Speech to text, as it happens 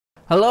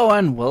Hello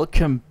and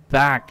welcome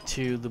back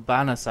to the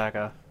Banner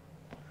Saga.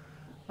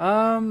 We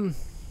only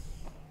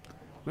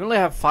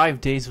have 5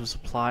 days of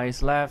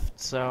supplies left,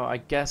 so I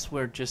guess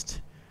we're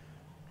just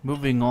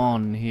moving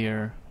on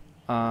here.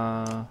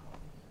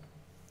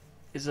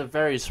 It's a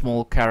very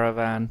small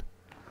caravan.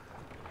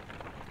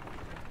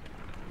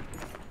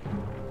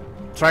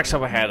 Tracks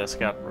up ahead as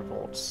scout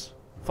reports.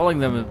 Follow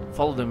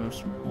them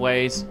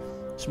ways.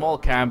 Small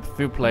camp,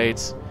 few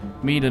plates,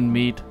 meat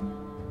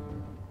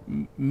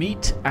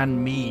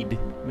and mead,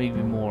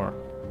 maybe more.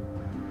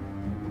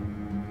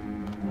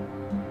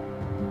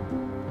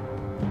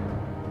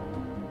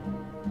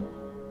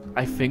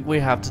 I think we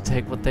have to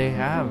take what they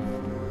have.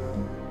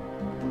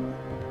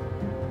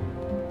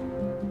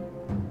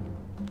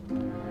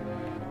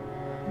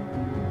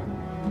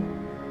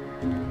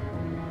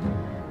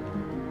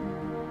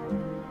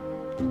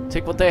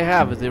 Take what they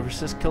have. If they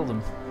resist, kill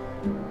them.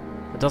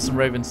 A dozen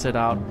ravens set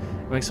out.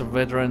 A mix of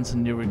veterans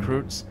and new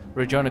recruits.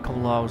 Rejoin a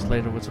couple of hours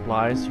later with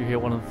supplies. You hear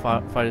one of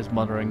the fighters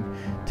muttering,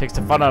 "Takes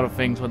the fun out of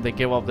things when they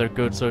give up their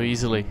goods so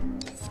easily."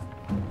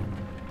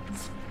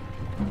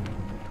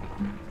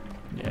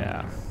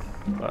 Yeah,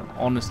 but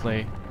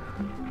honestly,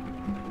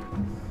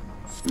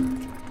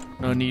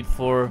 no need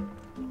for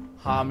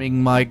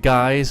harming my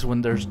guys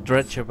when there's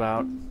dredge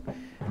about.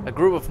 A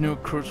group of new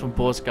recruits from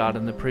Borsgard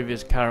and the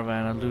previous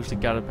caravan are loosely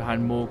gathered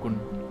behind Morgun,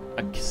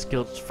 a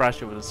skilled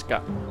thrasher with a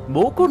scout.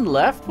 Morgun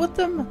left with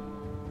them?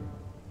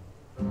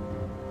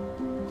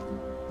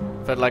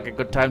 Felt like a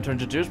good time to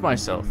introduce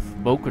myself.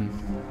 Morgun.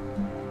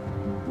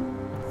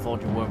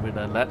 Thought you were with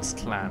the Let's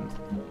clan.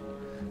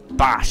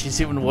 Bah,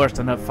 she's even worse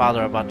than her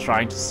father about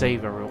trying to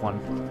save everyone.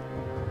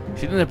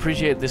 She didn't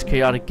appreciate this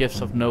chaotic gifts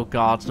of no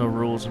gods, no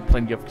rules, and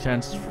plenty of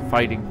chances for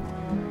fighting.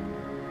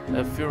 There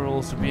are few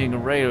rules to being a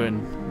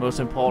Raven. Most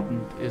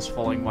important is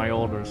following my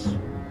orders.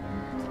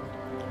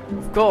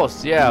 Of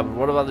course, yeah, but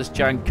what about this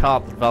giant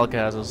cart that Valka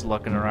has us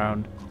looking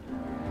around?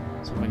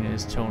 Something in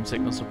his tone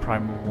signals a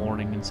primal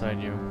warning inside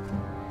you.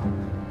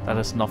 That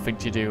has nothing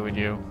to do with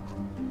you.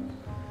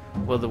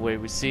 Well, the way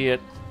we see it,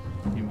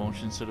 he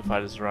motions to the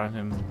fighters around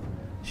him.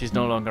 She's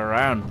no longer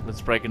around. Let's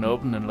break it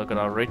open and look at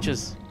our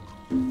riches.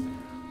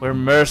 We're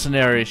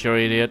mercenaries, you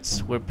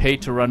idiots. We're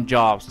paid to run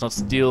jobs, not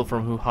steal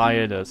from who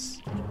hired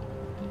us.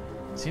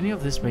 Is any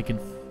of this making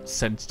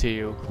sense to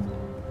you?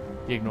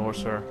 He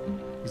ignores her.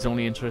 He's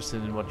only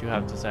interested in what you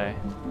have to say.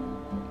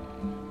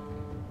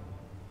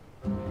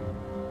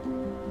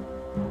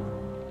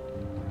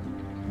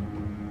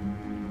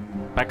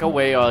 Back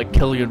away or I'll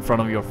kill you in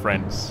front of your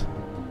friends.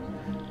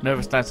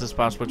 Nervous glances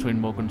pass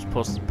between Morgan's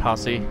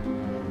posse.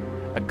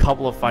 A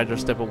couple of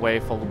fighters step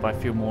away, followed by a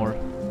few more.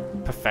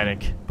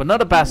 Pathetic. But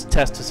not a bad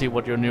test to see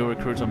what your new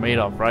recruits are made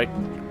of, right?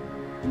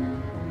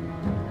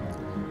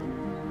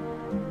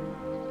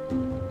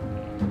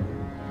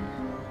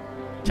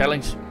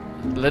 Challenge.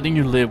 Letting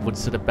you live would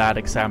set a bad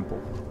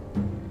example.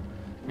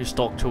 You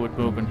stalk toward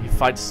Morgan. He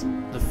fights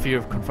the fear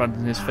of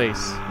confronting his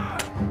face.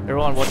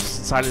 Everyone watches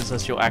in silence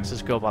as your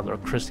axes go about their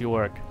grisly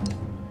work.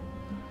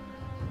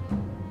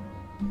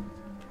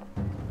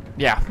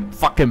 Yeah,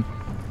 fuck him.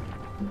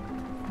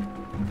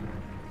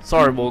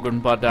 Sorry, Morgan,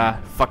 but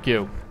fuck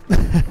you.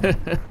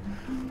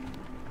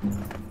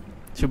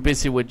 Too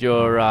busy with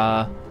your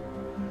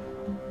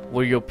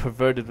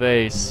perverted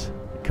ways.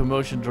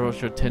 Commotion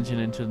draws your attention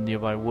into the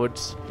nearby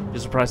woods. You're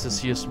surprised to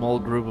see a small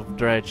group of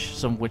dredge,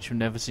 some of which you've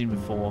never seen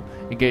before,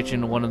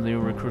 engaging in one of the new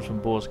recruits from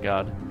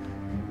Borsgard.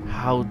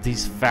 How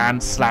these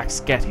fan slacks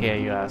get here,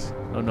 you ask?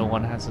 Oh, no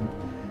one has an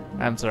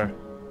answer.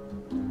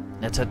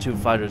 Let's have two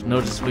fighters,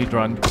 noticeably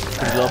drunk,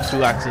 develop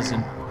two axes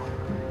in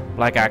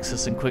black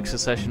axes in quick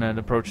succession and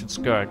approach and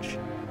scourge.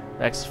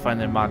 The axes find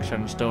their marks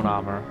shining stone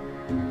armor.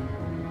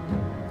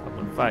 Up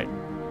and fight.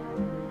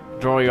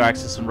 Draw your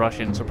axes and rush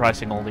in,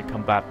 surprising all the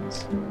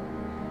combatants.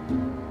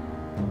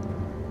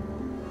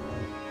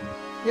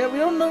 Yeah,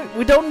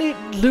 we don't need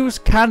loose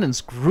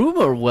cannons.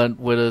 Groomer went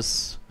with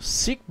us.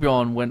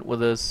 Sigbjorn went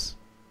with us.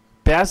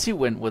 Bersi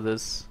went with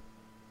us.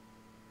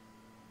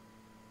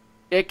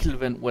 Ekel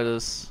went with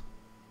us.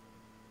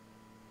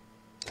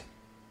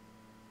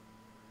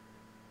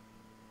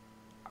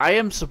 I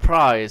am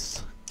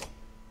surprised.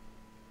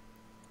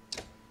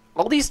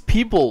 All these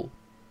people.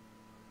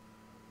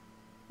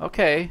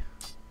 Okay.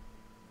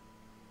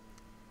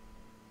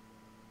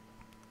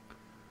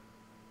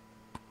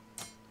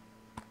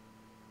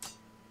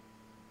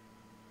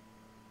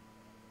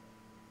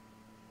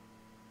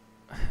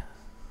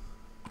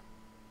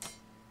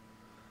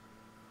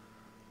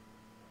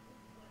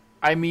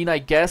 I mean, I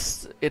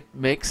guess it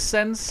makes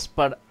sense,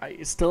 but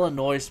it still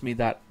annoys me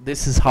that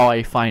this is how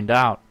I find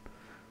out.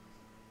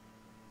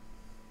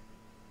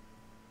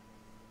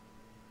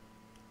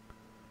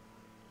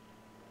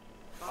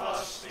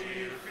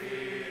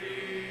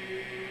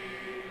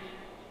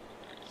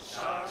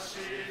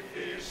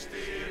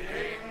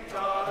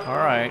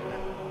 Alright.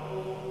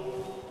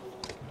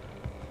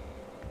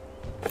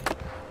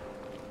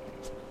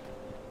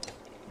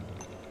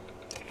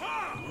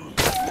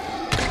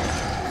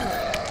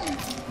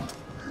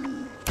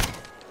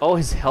 Oh,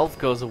 his health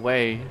goes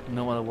away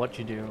no matter what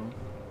you do.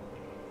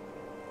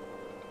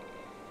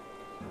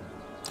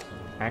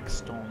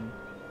 Axstone.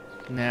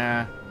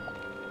 Nah.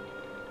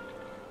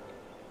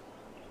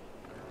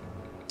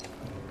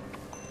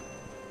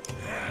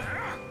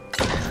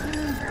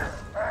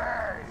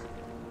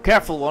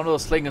 Careful, one of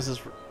those slingers is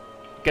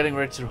getting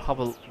ready to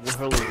hurl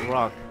a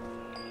rock.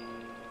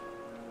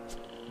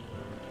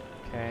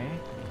 Okay.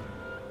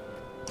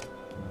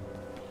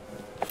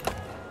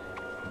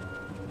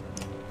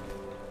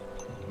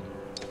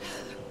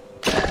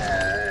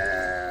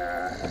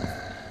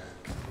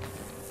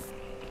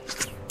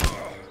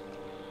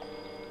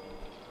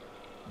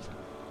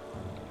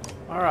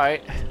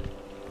 Alright.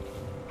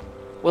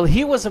 Well,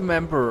 he was a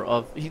member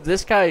of...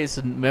 this guy is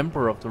a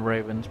member of the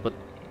Ravens, but...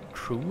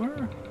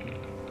 Krumer?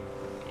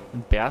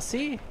 And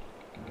Bessie?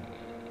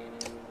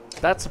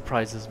 That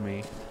surprises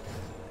me.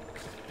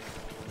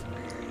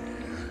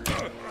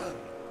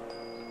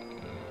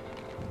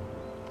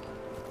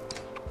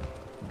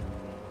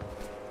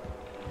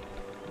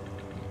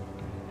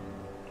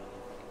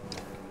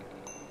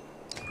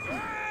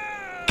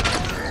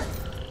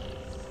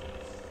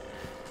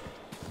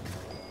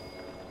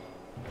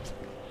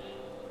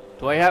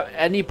 Do I have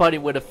anybody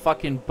with a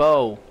fucking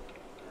bow?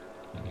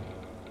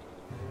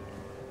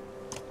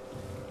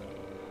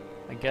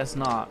 I guess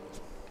not.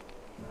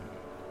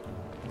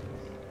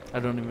 I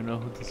don't even know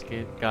who this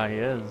guy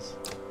is.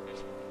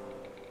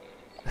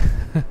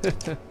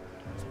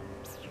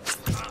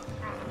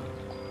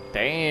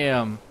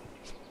 Damn.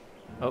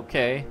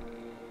 Okay.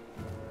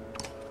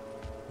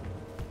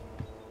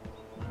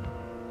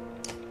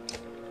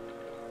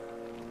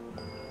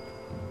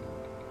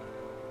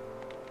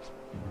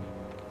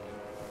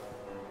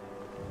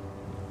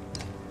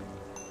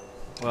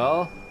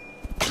 Well.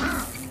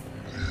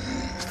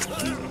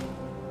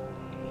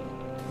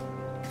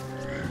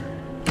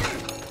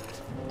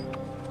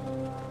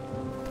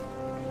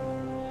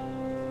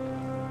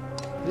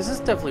 This is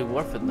definitely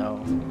worth it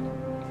though.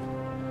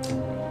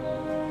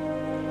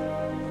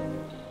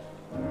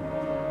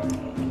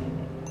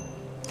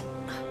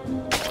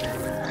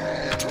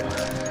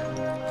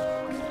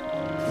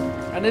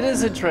 And it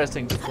is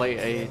interesting to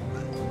play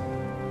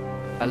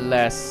a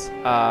less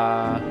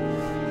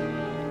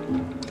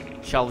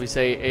shall we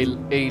say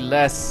a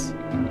less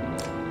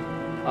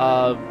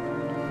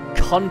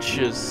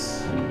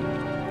conscious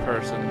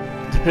person.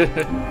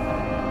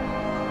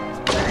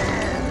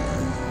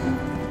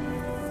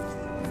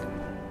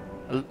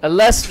 A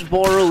less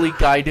morally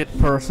guided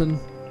person.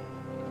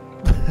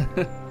 Let's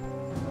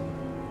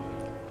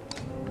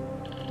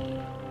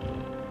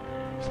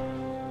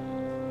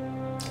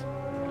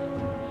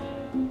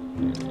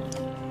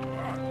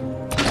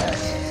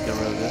get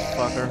rid of this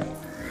fucker.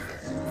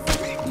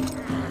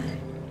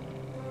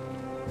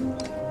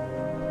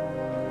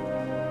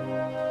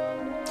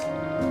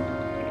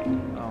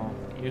 Oh,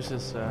 use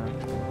this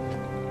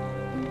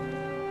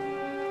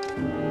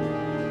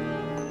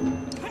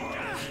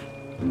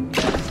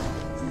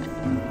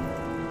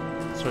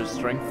so his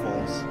strength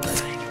falls.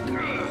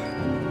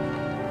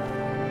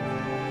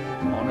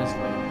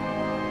 Honestly.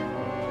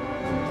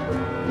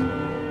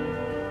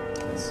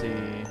 Let's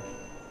see.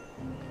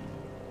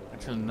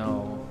 Actually,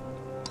 no.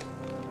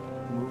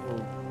 Move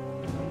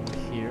over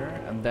here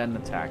and then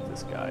attack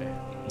this guy.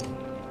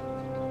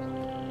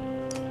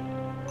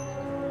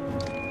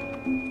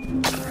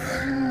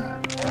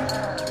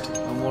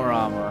 No more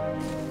armor.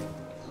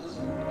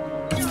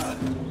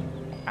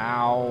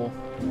 Ow.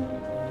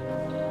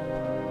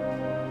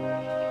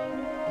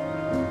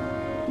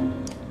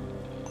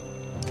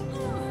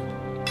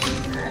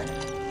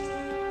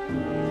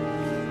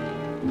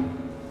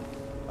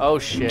 Oh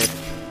shit.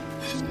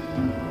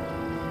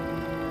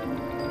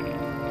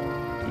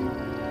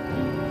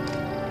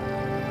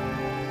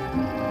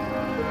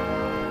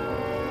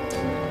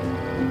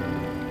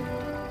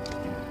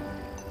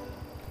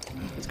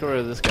 Let's get rid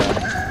of this guy.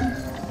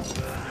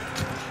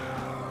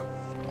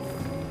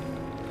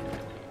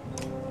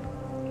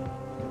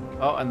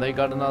 Oh, and they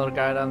got another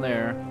guy down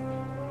there.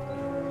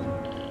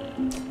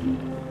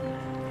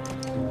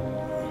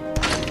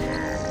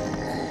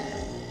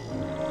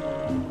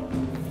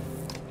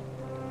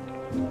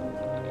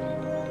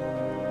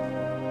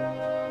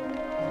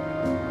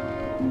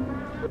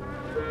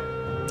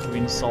 Can we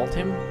insult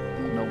him?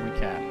 No, we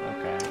can't.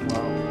 Okay,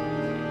 well.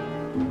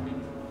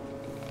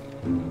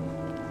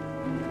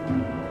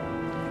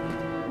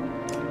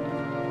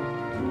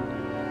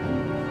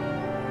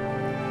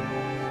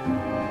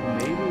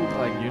 Maybe we could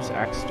like use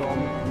Axe Storm.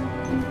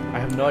 I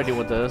have no idea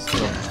what that is,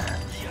 but...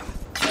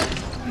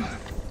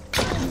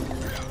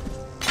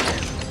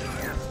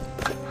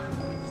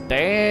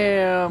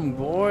 Damn,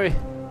 boy.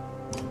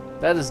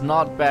 That is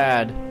not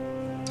bad.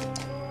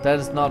 That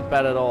is not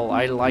bad at all.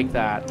 I like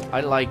that.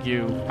 I like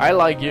you. I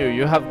like you.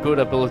 You have good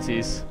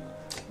abilities.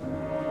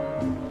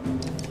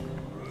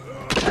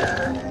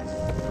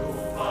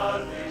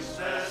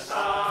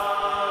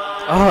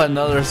 Oh,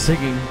 another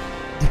singing.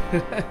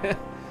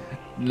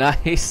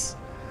 Nice.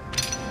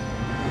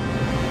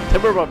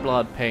 Timber by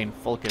blood, pain,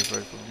 full case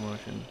rate for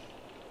promotion.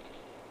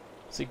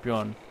 Seek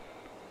beyond.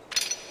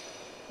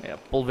 Yeah,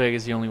 Bolveg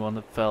is the only one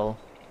that fell.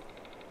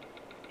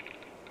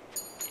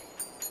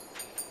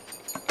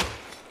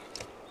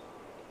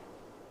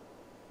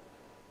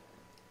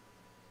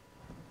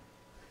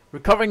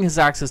 Recovering his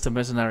access to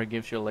mercenary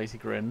gives you a lazy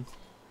grin.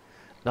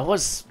 That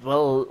was,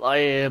 well, I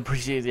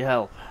appreciate the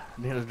help.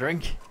 Need a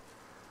drink?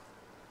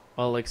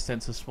 Oil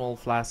extends a small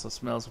flask that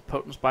smells of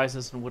potent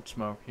spices and wood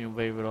smoke. You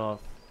wave it off.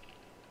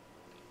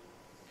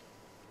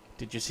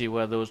 Did you see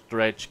where those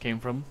dredge came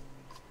from?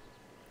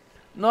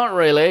 Not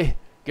really.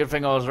 Good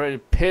thing I was ready to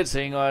pit,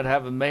 seeing I'd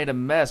have made a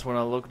mess when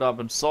I looked up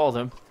and saw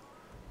them.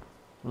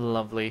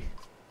 Lovely.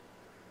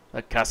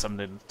 That chasm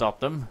didn't stop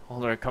them.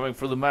 Well, they're coming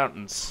through the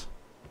mountains.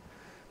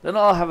 Then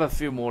I'll have a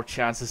few more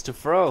chances to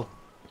throw.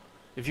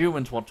 If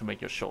humans want to make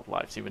your short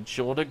lives even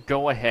shorter,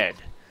 go ahead.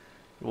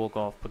 You walk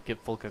off, but give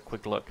Volk a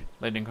quick look,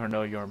 letting her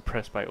know you're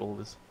impressed by all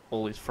his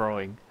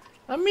throwing.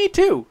 And me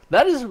too.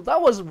 That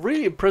was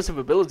really impressive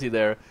ability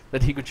there,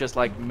 that he could just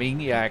like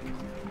maniac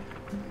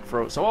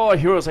throw. So our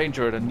hero's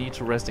injured and need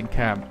to rest in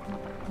camp.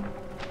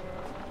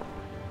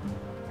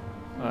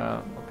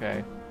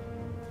 Okay.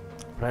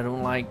 But I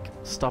don't like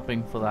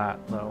stopping for that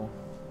though.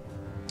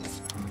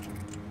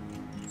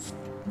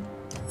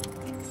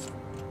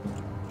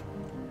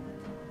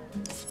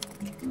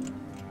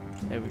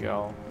 There we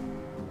go.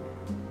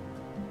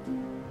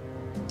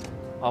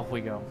 Off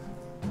we go.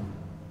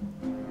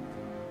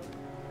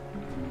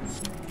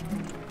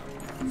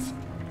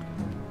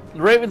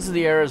 The ravens in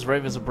the air as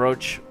ravens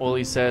approach.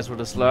 Ollie says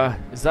with a slur,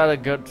 "Is that a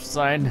good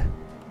sign?"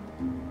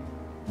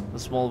 The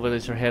small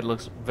village ahead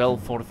looks well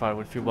fortified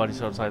with few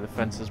bodies outside the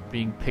fences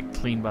being picked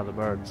clean by the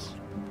birds.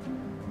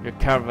 Your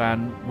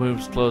caravan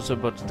moves closer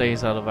but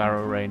stays out of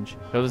arrow range.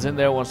 Whoever's in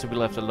there wants to be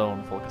left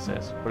alone, Volker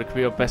says, but it could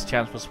be your best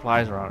chance for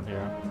supplies around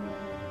here.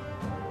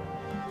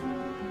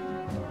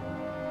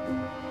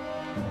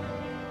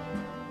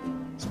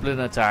 Split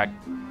and attack.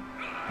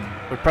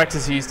 With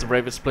practice ease, the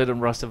ravens split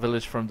and rush the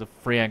village from the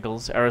three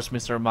angles.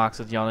 Erasmister remarks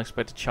at the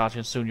unexpected charge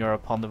and soon you're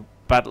upon the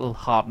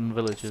battle-hardened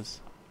villages.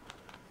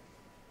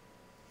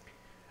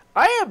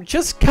 I am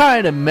just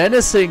kind of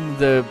menacing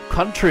the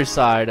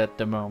countryside at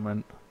the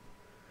moment.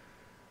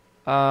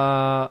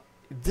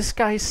 This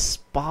guy's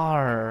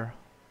Spar.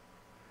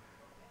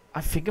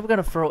 I think I'm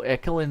gonna throw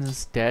Ekel in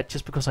instead,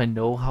 just because I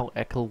know how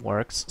Ekel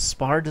works.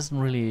 Spar doesn't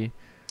really...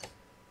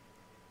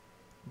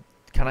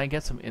 Can I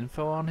get some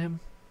info on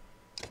him?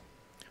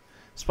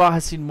 Spar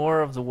has seen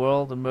more of the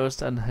world than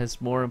most and has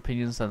more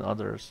opinions than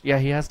others. Yeah,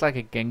 he has like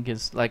a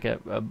Genghis, like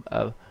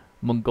a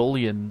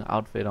Mongolian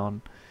outfit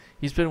on.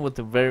 He's been with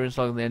the variants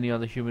longer than any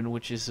other human,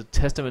 which is a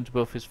testament to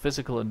both his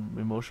physical and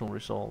emotional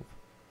resolve.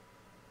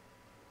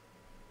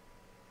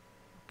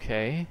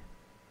 Okay.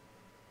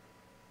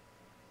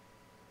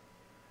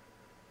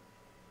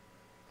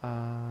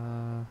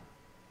 I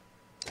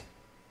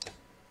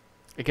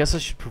guess I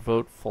should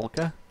promote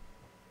Volker.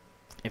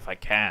 If I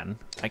can.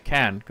 I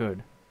can,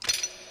 good.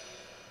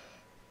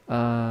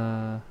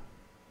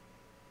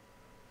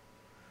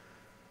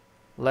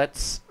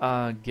 Let's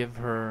give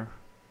her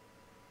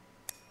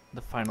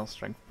the final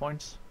strength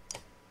points.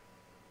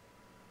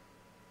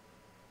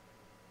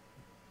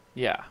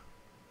 Yeah.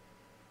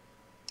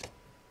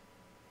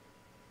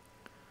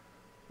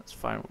 That's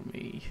fine with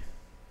me.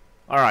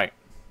 Alright,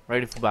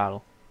 ready for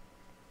battle.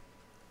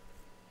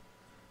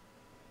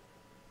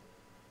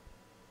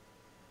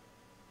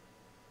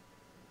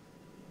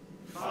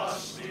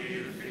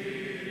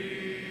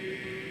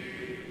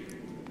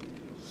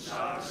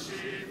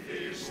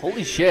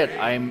 Holy shit,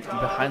 I'm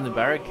behind the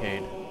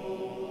barricade.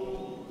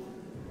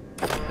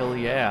 Hell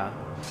yeah.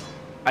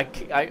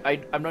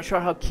 I'm not sure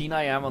how keen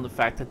I am on the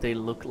fact that they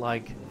look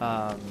like,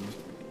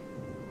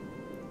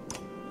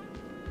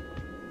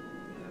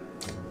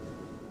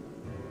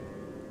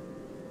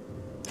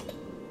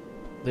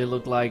 they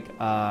look like,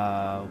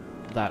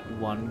 that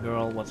one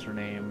girl, what's her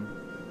name?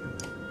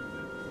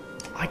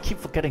 I keep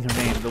forgetting her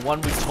name, the one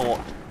we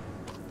taught.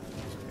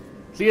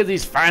 Clear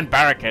these fan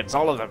barricades,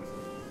 all of them.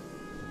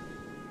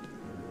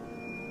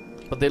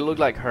 But they look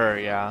like her,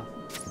 yeah.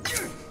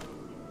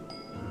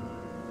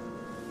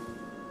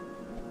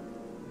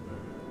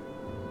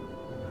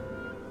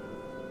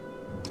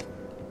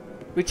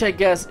 Which I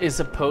guess is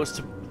supposed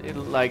to,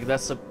 like,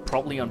 that's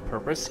probably on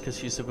purpose, because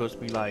she's supposed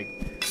to be, like,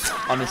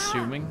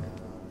 unassuming.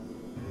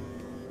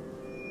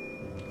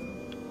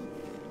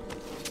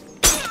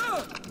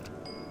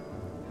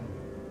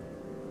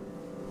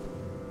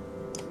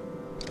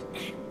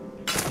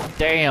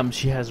 Damn,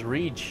 she has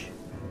reach.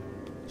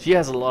 She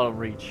has a lot of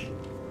reach.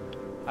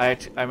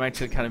 I'm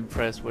actually kind of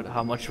impressed with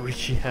how much reach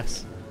she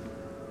has.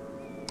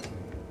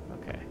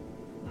 Okay.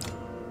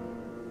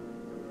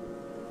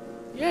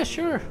 Yeah,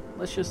 sure.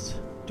 Let's just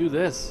do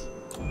this.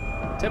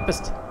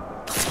 Tempest.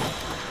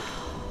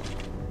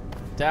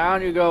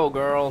 Down you go,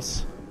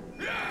 girls.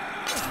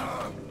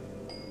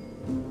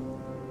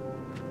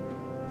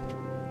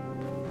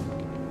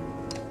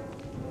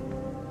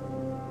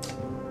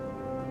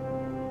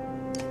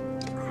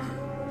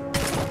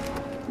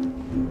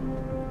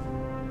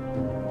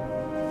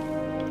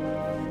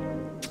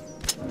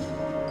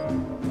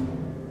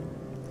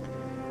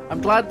 I'm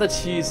glad that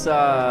she's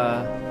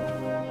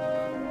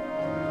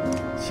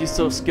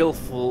so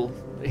skillful.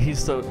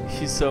 She's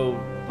so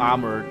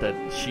armored that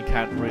she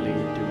can't really do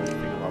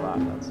anything about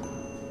that.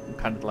 I'm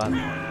kind of glad.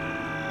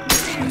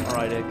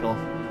 Alright, Ekel.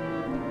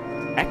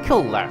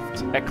 Ekel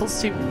left. Ekel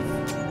seemed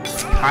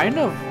kind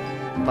of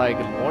like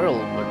loyal,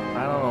 but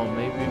I don't know,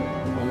 maybe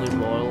only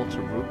loyal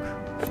to Rook.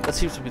 That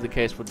seems to be the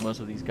case with most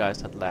of these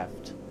guys that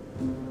left.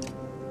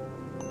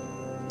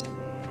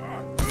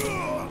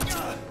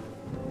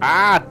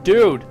 Ah,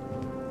 dude!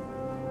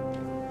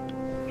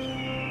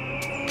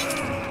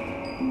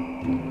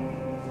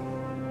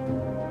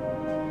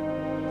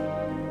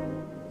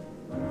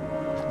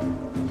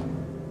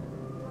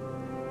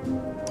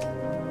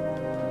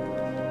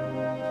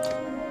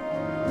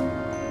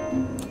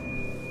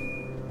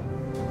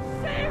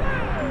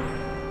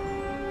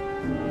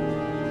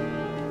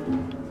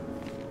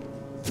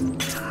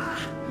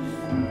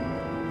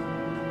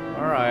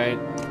 Alright.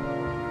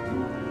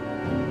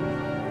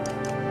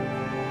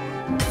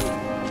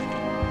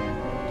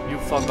 You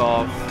fuck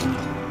off.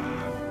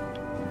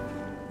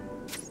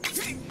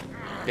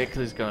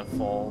 Ekel's gonna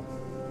fall.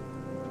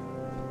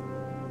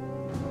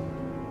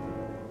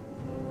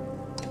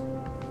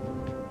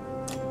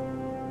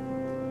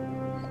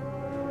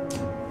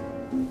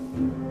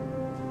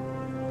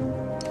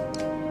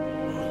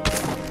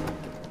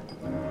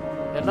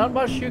 And not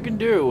much you can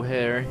do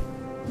here.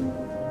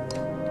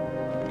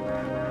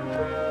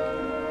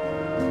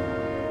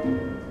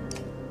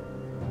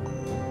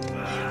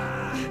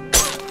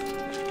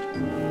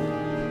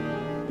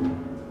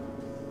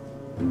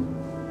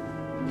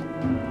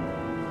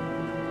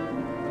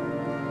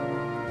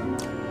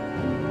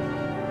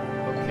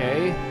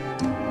 Okay.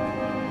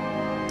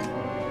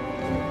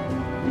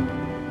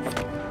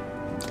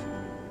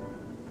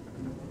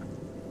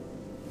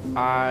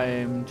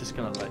 I'm just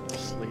gonna let you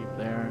sleep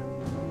there.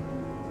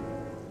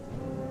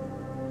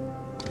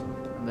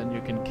 And then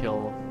you can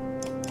kill.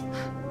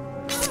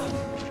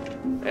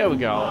 There we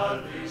go.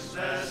 I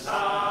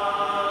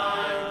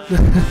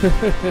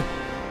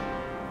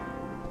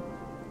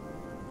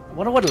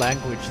wonder what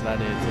language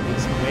that is. If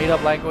it's a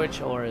made-up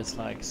language or it's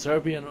like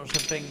Serbian or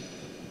something.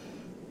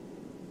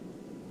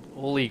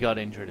 Oli got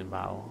injured in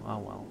battle. Oh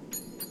well.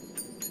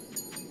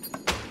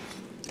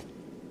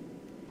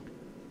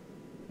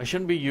 I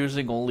shouldn't be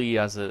using Oli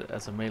as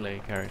a melee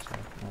character,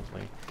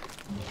 mostly.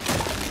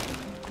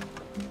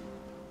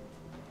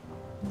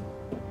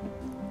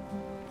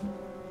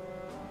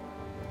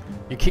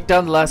 You kick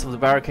down the last of the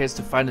barricades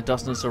to find a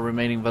dozen or so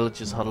remaining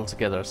villages huddled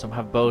together. Some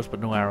have bows but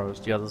no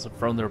arrows. The others have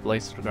thrown their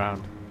blades to the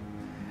ground.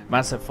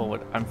 Man step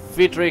forward. I'm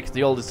Friedrich,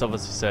 the oldest of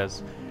us, he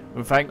says.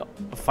 We've been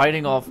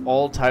fighting off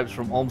all types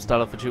from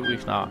Olmsted for 2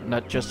 weeks now,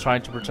 not just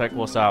trying to protect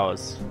what's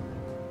ours.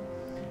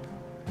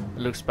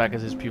 He looks back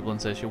at his people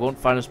and says, you won't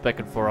find us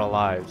beckon for our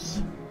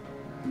lives.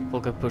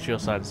 Volker push you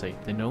aside and say,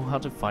 they know how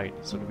to fight,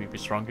 so could we be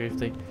stronger if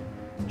they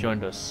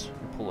joined us?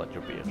 You pull at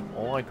your beard.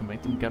 Or I can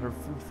make them gather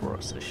food for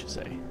us, as you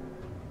say.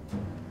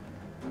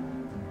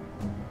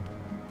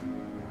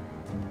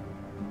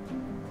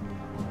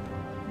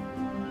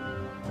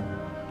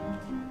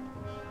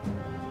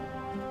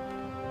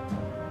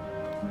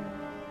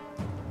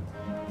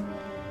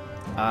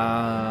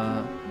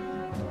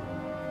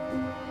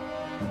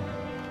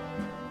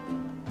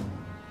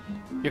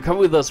 You come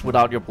with us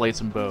without your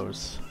blades and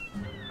bows.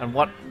 And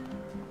what?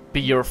 Be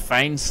your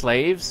fine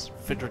slaves?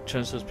 Friedrich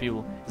turns to his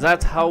people. Is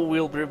that how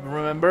we'll be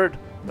remembered?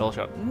 They all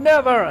shout,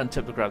 never! And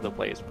tip to grab their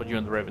blades, but you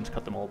and the ravens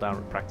cut them all down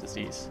with practice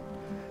ease.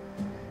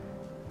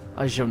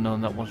 I should have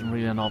known that wasn't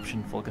really an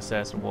option, Volker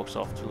says and walks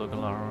off to look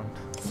around.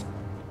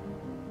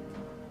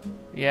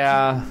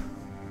 Yeah.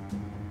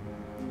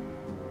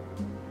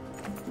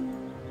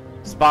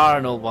 Spar,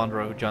 an old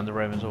wanderer who joined the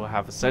ravens over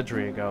half a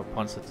century ago,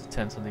 points at the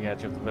tents on the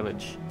edge of the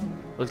village.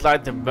 Looks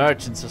like the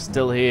merchants are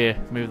still here.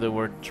 Maybe they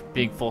were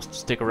being forced to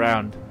stick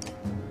around.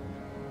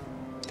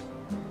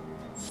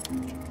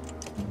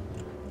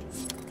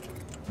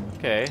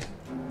 Okay.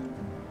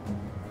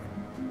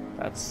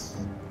 That's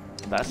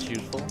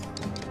useful.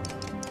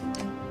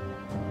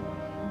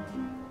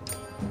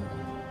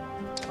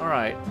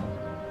 Alright.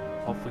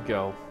 Off we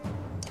go.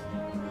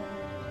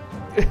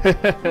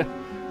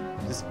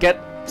 Just get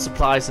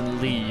supplies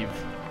and leave.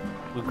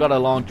 We've got a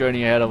long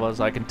journey ahead of us,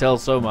 I can tell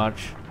so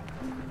much.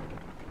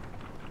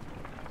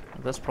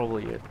 That's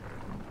probably it.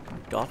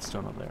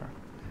 Godstone up there.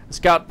 The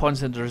scout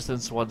points into the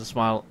distance while the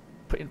smile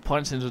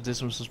points into the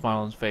distance with a smile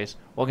on his face.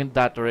 Walking in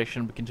that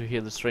direction, begin to hear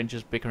the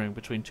strangest bickering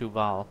between two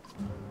Val.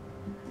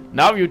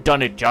 Now you've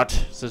done it, Jut,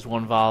 says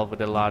one Val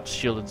with a large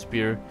shield and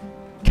spear.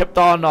 Kept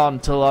on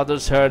till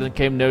others heard and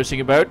came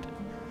nosing about.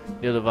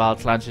 The other Val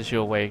glances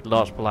you away,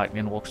 laughs politely,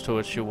 and walks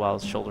towards you while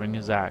shouldering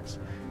his axe.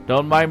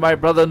 Don't mind my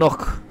brother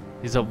Nook.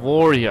 He's a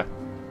warrior.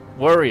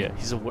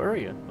 He's a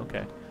warrior.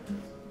 Okay.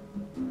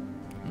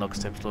 Nook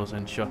steps closer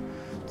and shows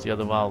the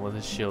other Val with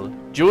his shield.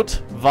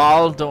 Jute,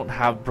 Val don't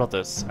have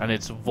brothers, and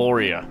it's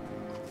warrior.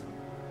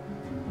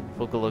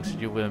 Volker looks at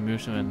you with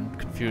amusement and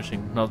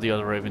confusion. None of the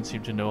other ravens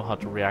seem to know how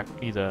to react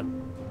either.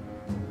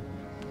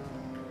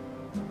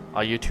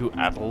 Are you too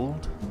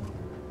addled?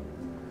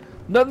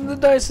 Not the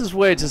nicest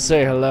way to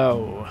say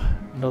hello,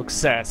 Nook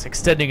says,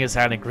 extending his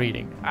hand in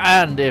greeting.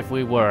 And if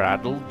we were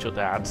addled, Jute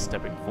adds,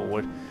 stepping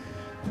forward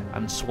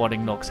and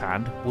swatting Nook's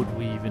hand, would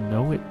we even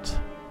know it?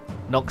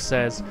 Nook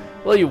says,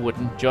 well, you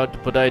wouldn't, Judd,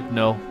 but I'd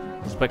know.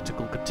 The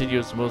spectacle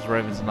continues. Most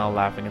ravens are now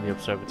laughing in the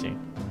observatory.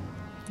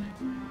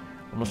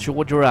 I'm not sure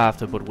what you're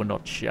after, but we're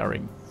not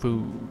sharing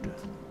food.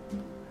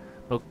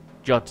 Look,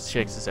 Judd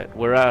shakes his head.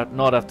 We're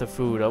not after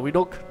food, are we,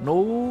 Nook?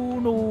 No,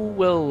 no,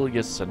 well,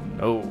 yes and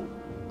no.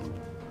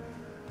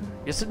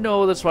 Yes and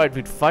no, that's right,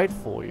 we'd fight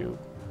for you.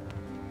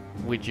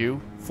 Would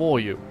you? For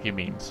you, he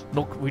means.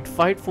 Look, we'd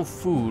fight for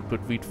food,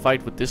 but we'd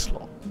fight with this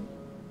law.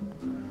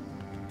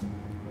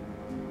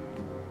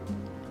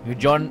 You,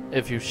 John,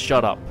 if you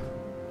shut up.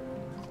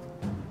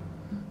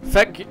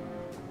 Thank you,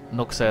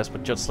 Nook says,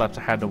 but Judd slaps a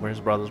hand over his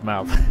brother's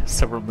mouth.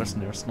 Several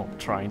mercenaries not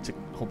trying to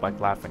hold back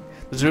laughing.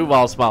 The two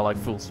all smile like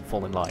fools and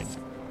fall in line.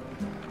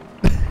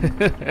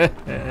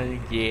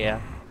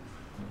 Yeah.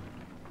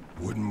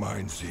 Wouldn't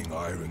mind seeing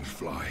irons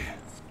fly.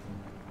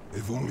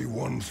 If only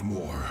once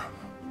more.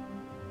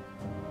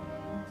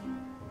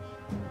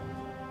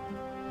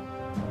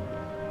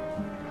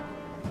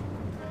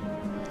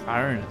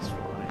 Iron is fly.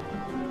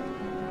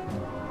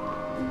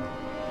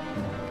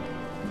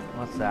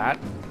 What's that?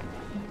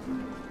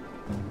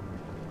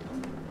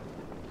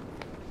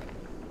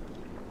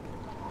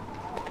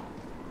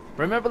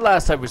 Remember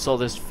last time we saw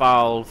this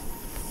foul,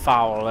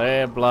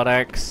 Blood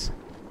Axe?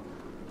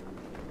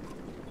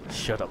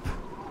 Shut up.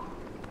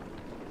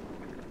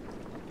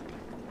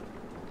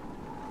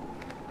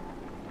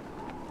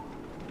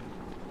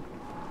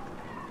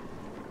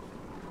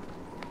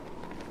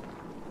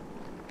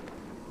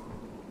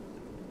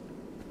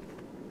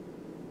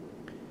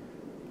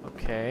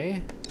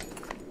 Okay.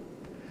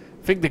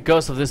 Think the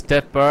ghost of this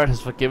dead bird has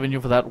forgiven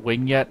you for that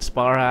wing yet?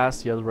 Spar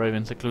asked. The other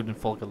ravens, including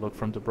Folker, looked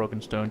from the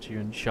broken stone to you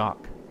in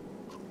shock.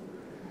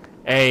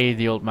 Hey,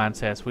 the old man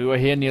says, we were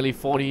here nearly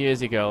 40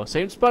 years ago.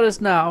 Same spot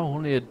as now,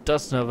 only a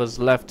dozen of us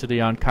left to the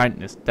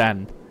unkindness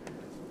then.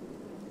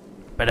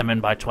 Better men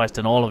by twice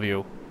than all of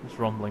you. He's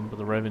rumbling, but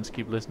the ravens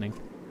keep listening.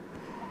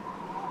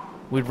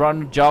 We'd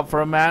run a job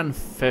for a man,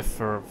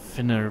 Faina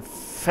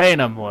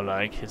more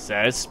like, he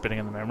says, spitting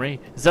in the memory.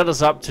 He set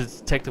us up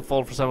to take the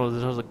fall for some of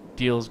the other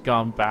deals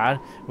gone bad.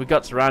 We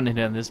got surrounded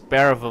and this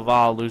bear of a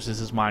Val loses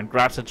his mind,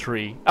 grabs a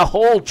tree, a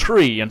whole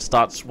tree, and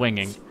starts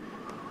swinging.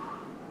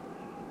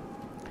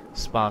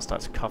 Spar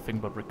starts coughing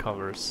but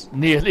recovers.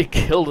 Nearly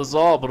killed us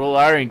all, but old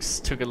Irings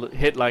took a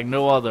hit like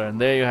no other,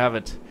 and there you have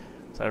it.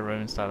 So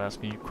Raven started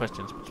asking you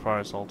questions, but Spar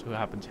is all too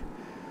happened to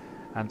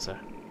answer.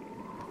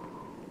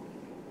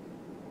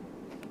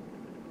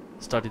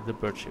 Studied the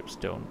bird-shaped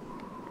stone.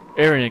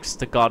 Erinix,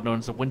 the god known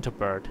as a winter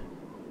bird.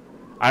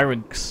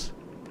 Irynx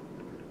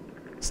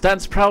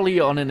stands proudly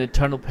on an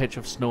eternal pitch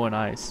of snow and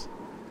ice.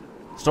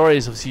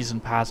 Stories of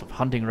season past of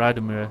hunting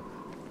Rydamir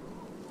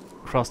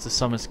across the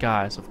summer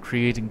skies, of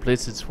creating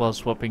blizzards while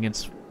swapping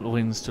its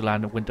wings to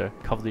land in winter,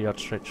 cover the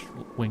outstretched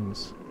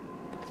wings.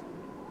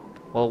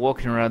 While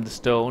walking around the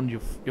stone,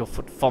 your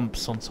foot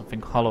thumps on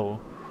something hollow.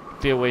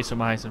 Clear away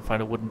some ice and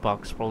find a wooden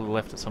box, probably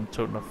left as some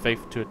token of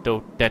faith to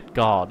a dead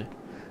god.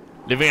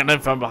 Leaving an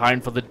infant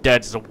behind for the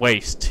dead is a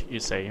waste, you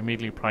say,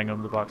 immediately prying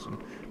open the box and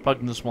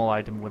plugging the small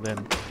item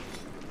within.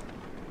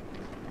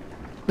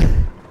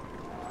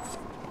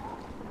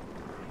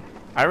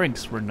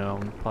 Irynx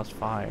renown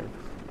 +5.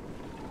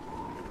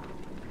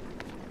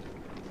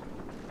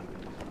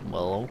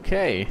 Well,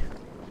 okay.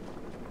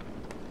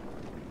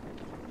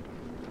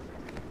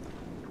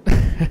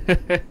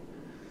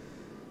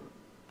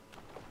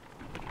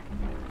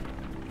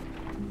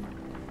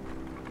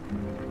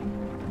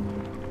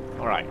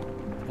 Alright.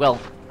 Well,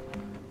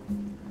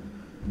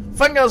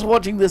 thank you guys for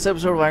watching this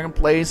episode of Iron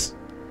Plays.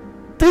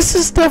 This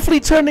is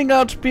definitely turning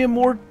out to be a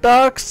more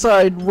dark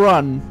side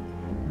run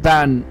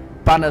than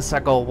Banner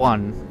Saga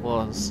 1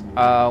 was.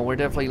 We're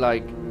definitely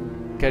like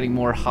getting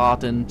more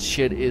hot and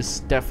shit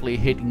is definitely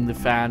hitting the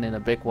fan in a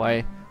big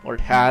way, or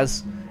it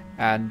has,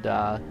 and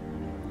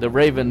the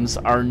Ravens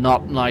are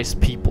not nice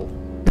people.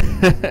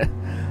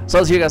 So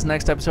I'll see you guys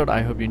next episode.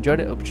 I hope you enjoyed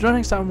it. Hope you join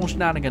next time for more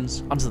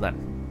shenanigans. Until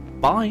then,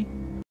 bye.